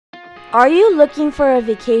Are you looking for a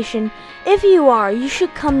vacation? If you are, you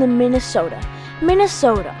should come to Minnesota.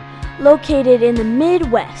 Minnesota, located in the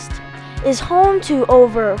Midwest, is home to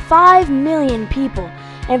over 5 million people,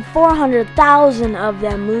 and 400,000 of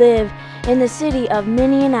them live in the city of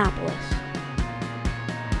Minneapolis.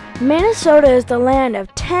 Minnesota is the land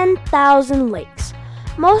of 10,000 lakes.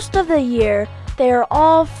 Most of the year, they are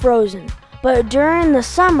all frozen, but during the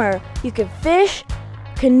summer, you can fish,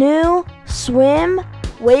 canoe, swim,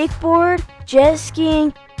 wakeboard, jet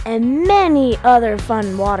skiing, and many other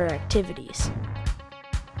fun water activities.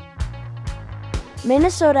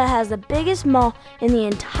 Minnesota has the biggest mall in the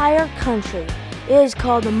entire country. It is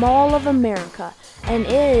called the Mall of America, and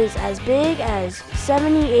it is as big as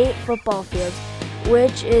 78 football fields,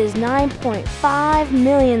 which is 9.5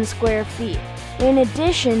 million square feet. In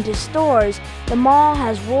addition to stores, the mall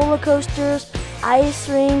has roller coasters, ice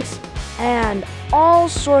rinks, and all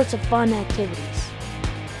sorts of fun activities.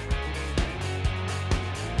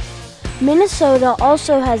 Minnesota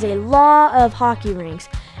also has a lot of hockey rinks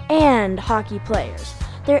and hockey players.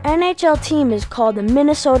 Their NHL team is called the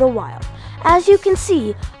Minnesota Wild. As you can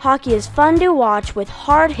see, hockey is fun to watch with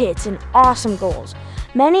hard hits and awesome goals.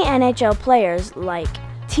 Many NHL players, like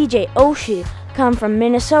TJ Oshie, come from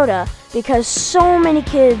Minnesota because so many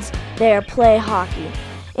kids there play hockey.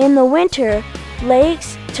 In the winter,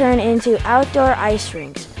 lakes turn into outdoor ice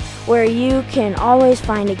rinks where you can always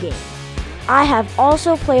find a game. I have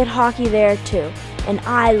also played hockey there too, and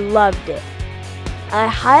I loved it. I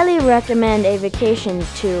highly recommend a vacation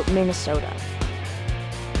to Minnesota.